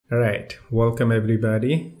Alright, welcome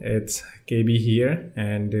everybody. It's KB here,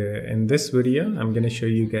 and in this video I'm going to show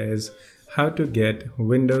you guys how to get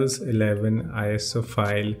Windows 11 ISO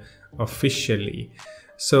file officially.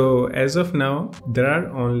 So as of now there are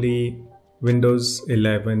only Windows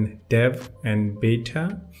 11 dev and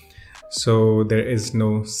beta, so there is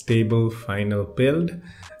no stable final build.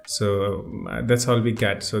 So that's all we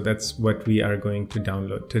got. So that's what we are going to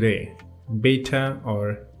download today, beta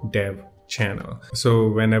or dev channel. So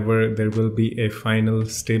whenever there will be a final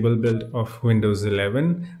stable build of Windows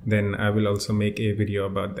 11, then I will also make a video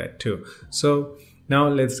about that too. So now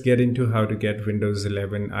let's get into how to get Windows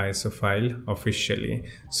 11 ISO file officially.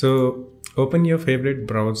 So open your favorite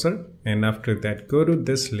browser, and after that go to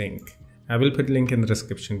this link. I will put link in the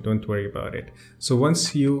description, don't worry about it. So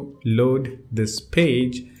once you load this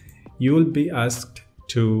page, you will be asked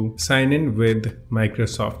to sign in with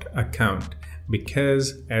Microsoft account,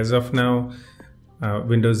 because as of now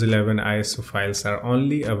Windows 11 ISO files are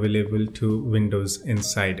only available to Windows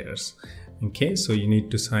insiders. Okay, so you need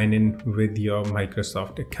to sign in with your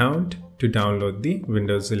Microsoft account to download the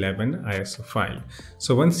Windows 11 ISO file.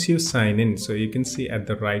 So once you sign in, so you can see at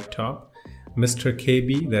the right top Mr.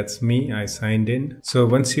 KB, that's me, I signed in. So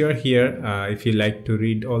once you're here, if you like to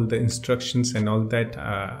read all the instructions and all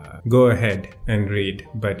that, go ahead and read.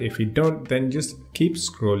 But if you don't, then just keep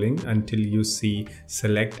scrolling until you see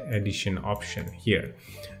select edition option here.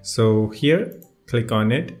 So here, click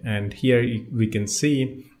on it, and here we can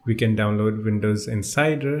see we can download Windows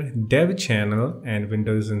Insider Dev channel and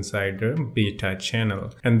Windows Insider Beta channel.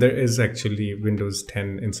 And there is actually Windows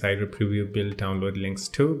 10 Insider Preview build download links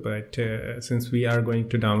too. But since we are going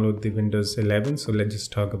to download the Windows 11, so let's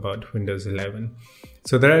just talk about Windows 11.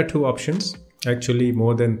 So there are two options, actually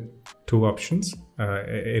more than two options.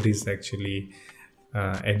 It is actually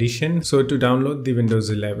edition. So to download the Windows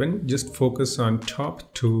 11, just focus on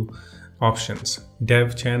top two options,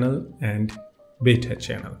 Dev channel and Beta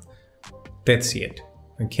channel. That's it.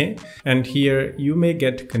 Okay, and here you may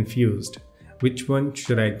get confused, which one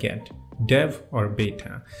should I get, dev or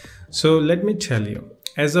beta? So let me tell you,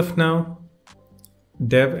 as of now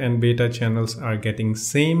dev and beta channels are getting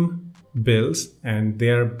same bills and they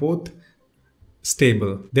are both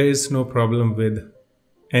stable. There is no problem with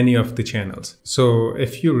any of the channels. So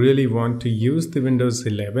if you really want to use the Windows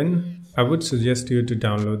 11, I would suggest you to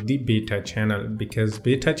download the beta channel, because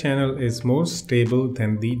beta channel is more stable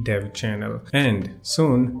than the dev channel. And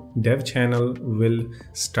soon dev channel will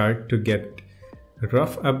start to get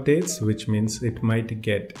rough updates, which means it might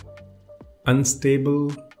get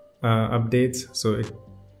unstable updates. So it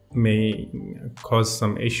may cause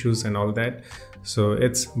some issues and all that. So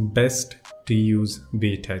it's best to use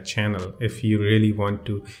beta channel if you really want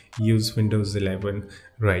to use Windows 11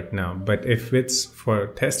 right now. But if it's for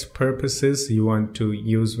test purposes, you want to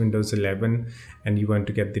use Windows 11 and you want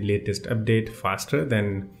to get the latest update faster,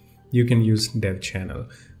 then you can use dev channel.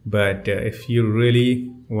 But if you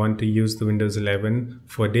really want to use the Windows 11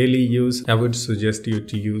 for daily use, I would suggest you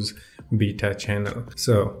to use beta channel.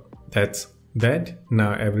 So that's that.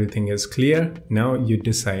 Now everything is clear. Now you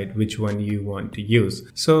decide which one you want to use.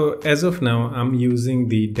 So as of now, I'm using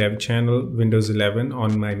the dev channel Windows 11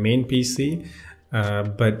 on my main PC.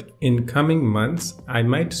 But in coming months, I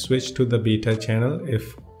might switch to the beta channel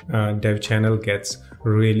if dev channel gets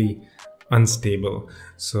really unstable.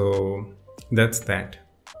 So that's that.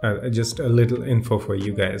 Just a little info for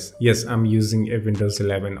you guys. Yes, I'm using a Windows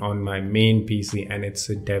 11 on my main PC and it's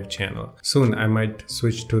a dev channel. Soon I might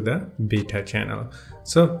switch to the beta channel.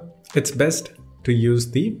 So it's best to use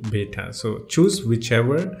the beta. So choose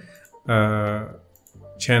whichever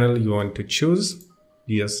channel you want to choose.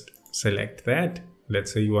 Just select that.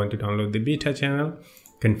 Let's say you want to download the beta channel,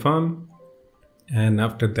 confirm. And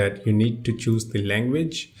after that you need to choose the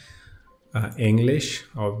language, English,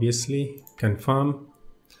 obviously, confirm.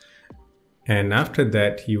 And after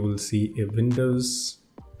that you will see a Windows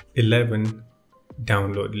 11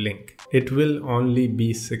 download link. It will only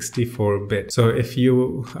be 64-bit. So if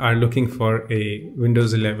you are looking for a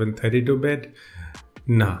Windows 11 32-bit,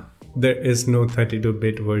 nah, there is no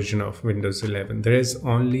 32-bit version of Windows 11. There is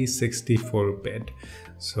only 64-bit.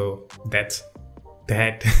 So that's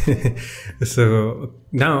that. So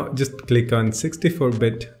now just click on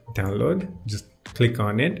 64-bit download. Just click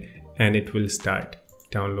on it and it will start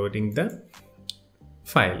downloading the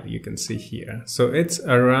file. You can see here. So it's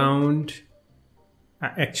around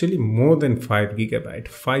actually more than 5 GB,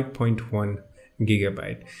 5.1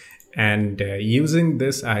 GB. And using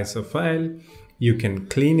this ISO file, you can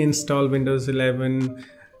clean install Windows 11.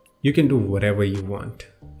 You can do whatever you want.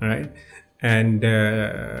 All right. And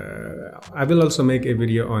I will also make a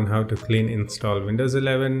video on how to clean install Windows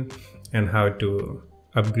 11 and how to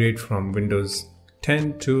upgrade from Windows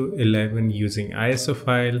 10 to 11 using ISO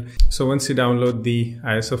file. So once you download the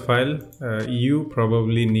ISO file, you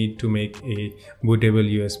probably need to make a bootable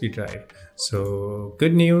USB drive. So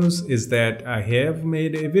good news is that I have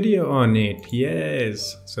made a video on it.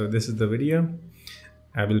 Yes, so this is the video.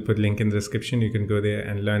 I will put link in the description. You can go there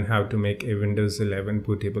and learn how to make a Windows 11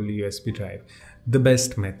 bootable USB drive, the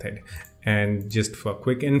best method. And just for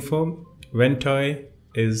quick info, Ventoy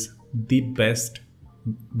is the best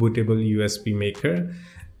bootable USB maker.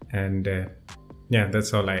 And yeah,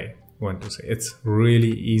 that's all I want to say. It's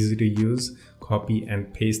really easy to use. Copy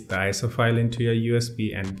and paste the ISO file into your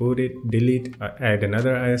USB and boot it, delete, or add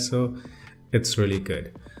another ISO. It's really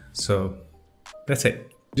good. So that's it.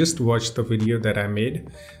 Just watch the video that I made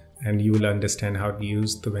and you will understand how to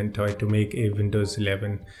use the Ventoy to make a Windows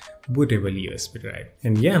 11 bootable USB drive.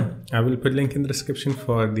 And yeah, I will put link in the description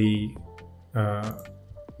for the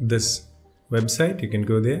this website. You can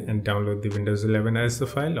go there and download the Windows 11 ISO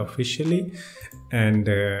file officially. And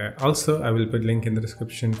also I will put link in the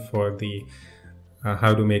description for the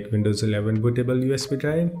how to make Windows 11 bootable USB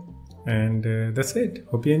drive. And that's it.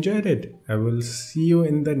 Hope you enjoyed it. I will see you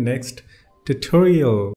in the next tutorial.